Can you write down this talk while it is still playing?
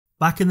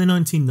Back in the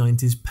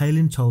 1990s,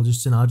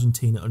 paleontologists in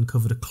Argentina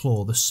uncovered a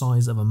claw the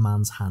size of a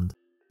man's hand,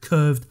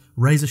 curved,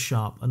 razor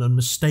sharp and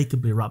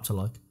unmistakably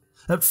raptor-like.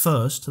 At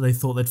first, they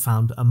thought they'd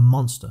found a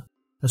monster,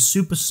 a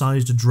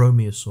supersized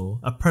dromaeosaur,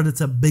 a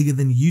predator bigger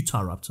than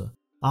Utahraptor,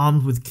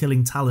 armed with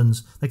killing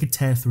talons that could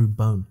tear through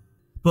bone.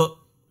 But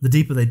the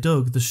deeper they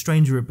dug, the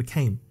stranger it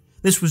became.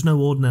 This was no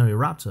ordinary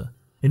raptor.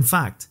 In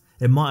fact,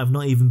 it might have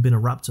not even been a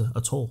raptor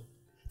at all.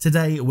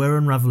 Today, we're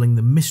unravelling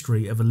the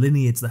mystery of a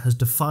lineage that has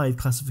defied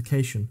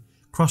classification,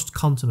 crossed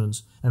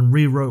continents, and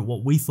rewrote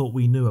what we thought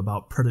we knew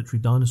about predatory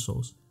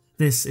dinosaurs.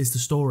 This is the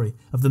story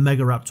of the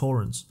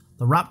Megaraptorans,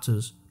 the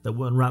raptors that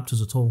weren't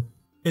raptors at all.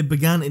 It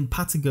began in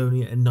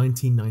Patagonia in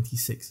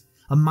 1996.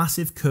 A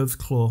massive curved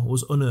claw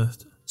was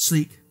unearthed,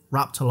 sleek,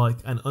 raptor-like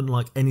and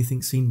unlike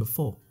anything seen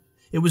before.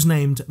 It was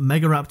named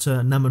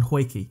Megaraptor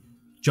namenhueki,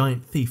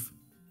 giant thief.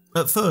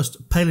 At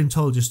first,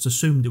 paleontologists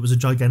assumed it was a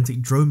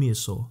gigantic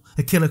dromaeosaur,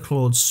 a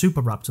killer-clawed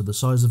superraptor the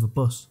size of a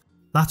bus.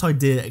 That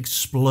idea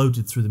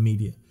exploded through the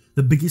media.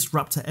 The biggest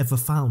raptor ever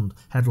found,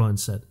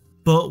 headlines said.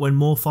 But when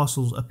more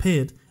fossils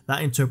appeared,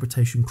 that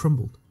interpretation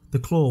crumbled. The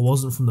claw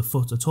wasn't from the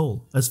foot at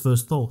all, as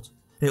first thought.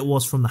 It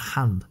was from the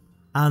hand.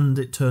 And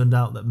it turned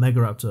out that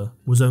Megaraptor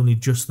was only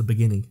just the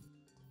beginning.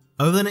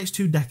 Over the next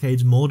 2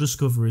 decades, more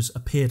discoveries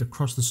appeared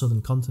across the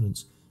southern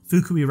continents.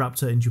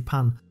 Fukuiraptor in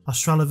Japan,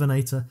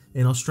 Australovenator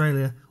in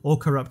Australia,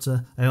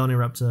 Orcaraptor,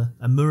 Aeoniraptor,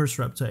 and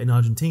Megaraptor in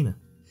Argentina.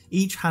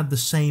 Each had the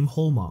same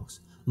hallmarks: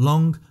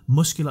 long,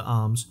 muscular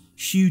arms,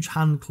 huge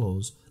hand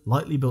claws,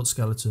 lightly built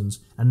skeletons,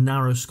 and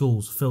narrow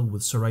skulls filled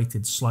with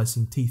serrated,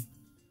 slicing teeth.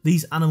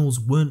 These animals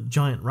weren't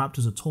giant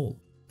raptors at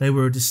all. They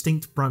were a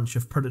distinct branch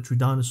of predatory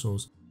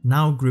dinosaurs,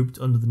 now grouped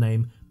under the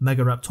name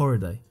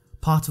Megaraptoridae,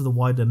 part of the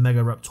wider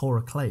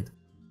Megaraptora clade.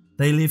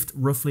 They lived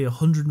roughly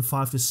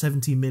 105 to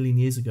 70 million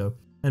years ago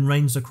and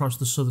ranged across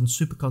the southern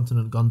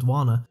supercontinent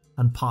Gondwana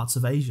and parts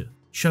of Asia,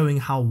 showing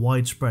how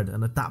widespread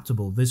and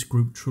adaptable this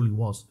group truly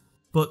was.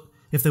 But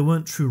if they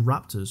weren't true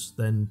raptors,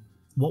 then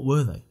what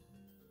were they?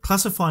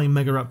 Classifying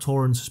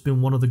Megaraptorans has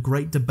been one of the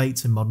great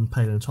debates in modern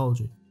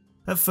paleontology.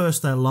 At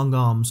first, their long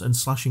arms and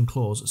slashing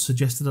claws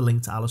suggested a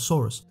link to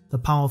Allosaurus, the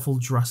powerful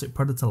Jurassic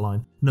predator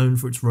line known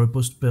for its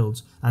robust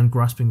builds and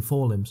grasping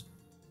forelimbs.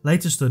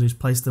 Later studies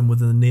placed them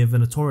within the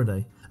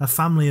Neovenatoridae, a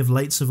family of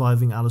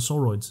late-surviving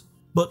Allosauroids.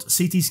 But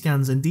CT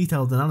scans and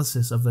detailed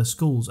analysis of their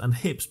skulls and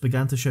hips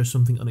began to show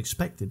something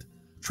unexpected,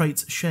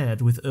 traits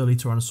shared with early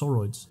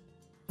Tyrannosauroids.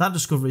 That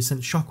discovery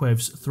sent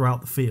shockwaves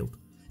throughout the field.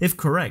 If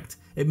correct,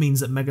 it means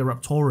that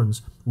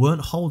Megaraptorans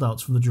weren't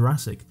holdouts from the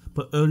Jurassic,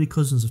 but early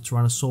cousins of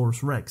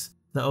Tyrannosaurus rex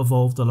that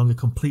evolved along a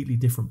completely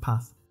different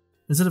path.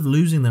 Instead of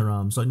losing their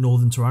arms like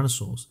northern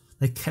tyrannosaurs,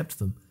 they kept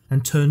them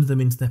and turned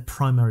them into their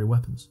primary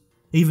weapons.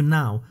 Even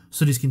now,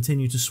 studies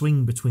continue to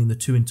swing between the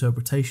two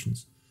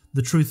interpretations.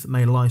 The truth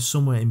may lie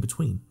somewhere in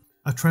between,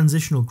 a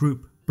transitional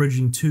group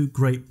bridging 2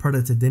 great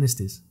predator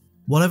dynasties.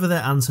 Whatever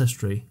their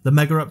ancestry, the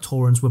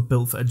Megaraptorans were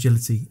built for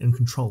agility and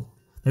control.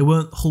 They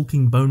weren't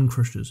hulking bone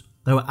crushers,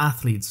 they were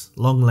athletes,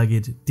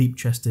 long-legged,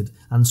 deep-chested,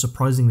 and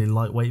surprisingly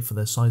lightweight for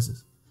their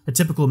sizes. A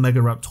typical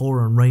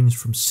Megaraptoran ranged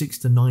from 6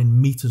 to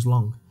 9 meters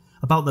long,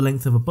 about the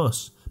length of a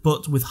bus,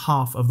 but with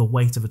half of the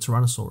weight of a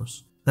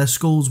Tyrannosaurus. Their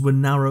skulls were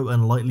narrow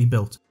and lightly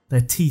built, their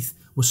teeth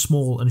were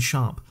small and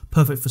sharp,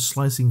 perfect for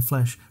slicing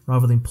flesh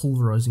rather than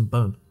pulverizing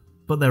bone.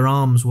 But their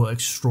arms were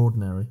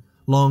extraordinary,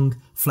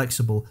 long,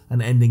 flexible,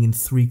 and ending in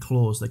 3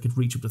 claws that could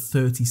reach up to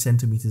 30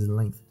 centimeters in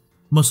length.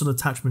 Muscle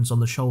attachments on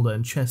the shoulder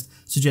and chest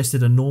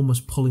suggested enormous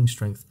pulling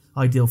strength,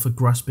 ideal for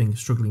grasping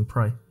struggling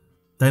prey.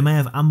 They may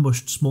have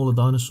ambushed smaller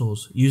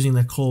dinosaurs, using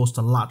their claws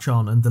to latch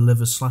on and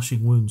deliver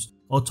slashing wounds,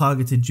 or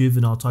targeted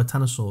juvenile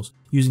titanosaurs,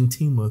 using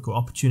teamwork or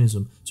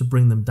opportunism to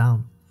bring them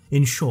down.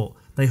 In short,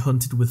 they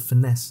hunted with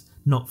finesse,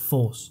 not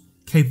force,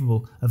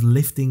 capable of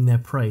lifting their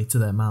prey to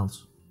their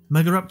mouths.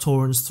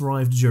 Megaraptorans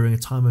thrived during a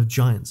time of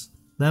giants.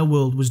 Their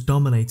world was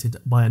dominated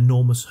by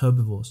enormous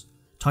herbivores,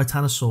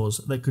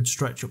 titanosaurs that could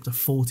stretch up to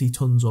 40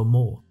 tons or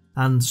more,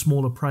 and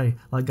smaller prey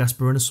like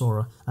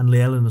Gasparinosaura and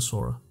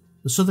Lielinosaura.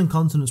 The southern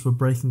continents were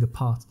breaking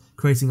apart,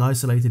 creating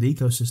isolated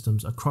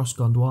ecosystems across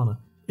Gondwana.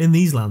 In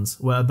these lands,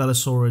 where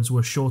Abelisaurids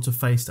were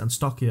shorter-faced and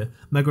stockier,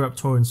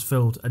 Megaraptorans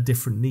filled a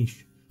different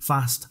niche.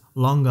 Fast,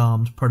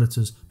 long-armed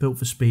predators built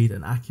for speed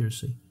and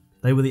accuracy.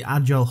 They were the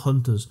agile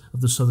hunters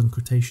of the southern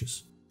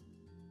Cretaceous.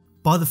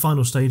 By the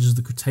final stages of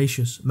the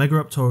Cretaceous,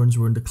 Megaraptorans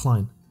were in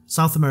decline.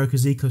 South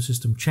America's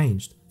ecosystem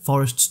changed.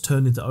 Forests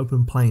turned into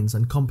open plains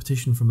and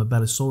competition from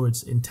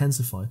Abelisaurids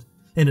intensified.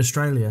 In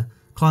Australia,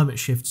 climate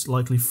shifts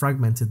likely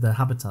fragmented their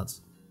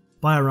habitats.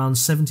 By around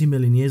 70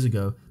 million years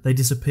ago, they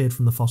disappeared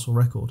from the fossil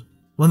record.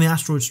 When the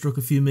asteroid struck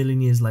a few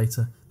million years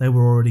later, they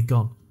were already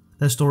gone.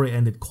 Their story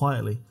ended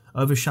quietly,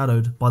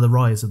 overshadowed by the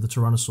rise of the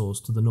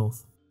Tyrannosaurs to the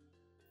north.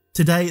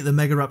 Today, the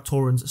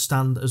Megaraptorans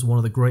stand as one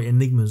of the great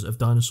enigmas of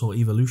dinosaur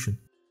evolution.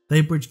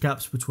 They bridge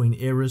gaps between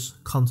eras,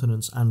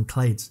 continents, and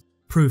clades,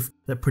 proof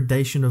that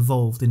predation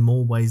evolved in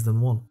more ways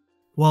than one.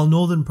 While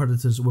northern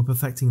predators were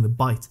perfecting the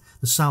bite,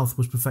 the south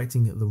was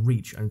perfecting the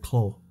reach and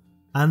claw.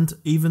 And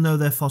even though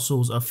their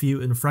fossils are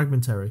few and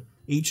fragmentary,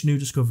 each new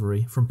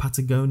discovery, from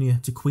Patagonia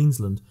to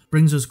Queensland,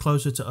 brings us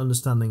closer to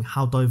understanding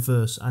how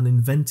diverse and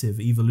inventive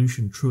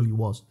evolution truly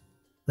was.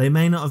 They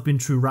may not have been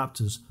true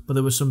raptors, but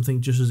there was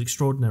something just as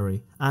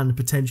extraordinary and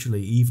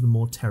potentially even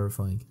more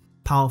terrifying,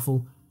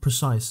 powerful,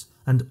 precise,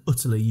 and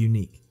utterly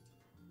unique.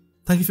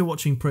 Thank you for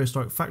watching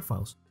Prehistoric Fact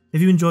Files.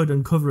 If you enjoyed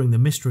uncovering the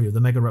mystery of the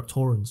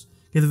Megaraptorans,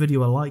 give the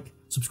video a like,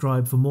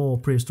 subscribe for more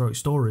prehistoric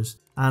stories,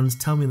 and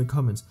tell me in the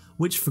comments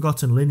which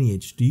forgotten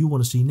lineage do you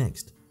want to see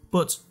next.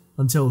 But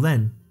until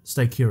then,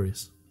 stay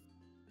curious.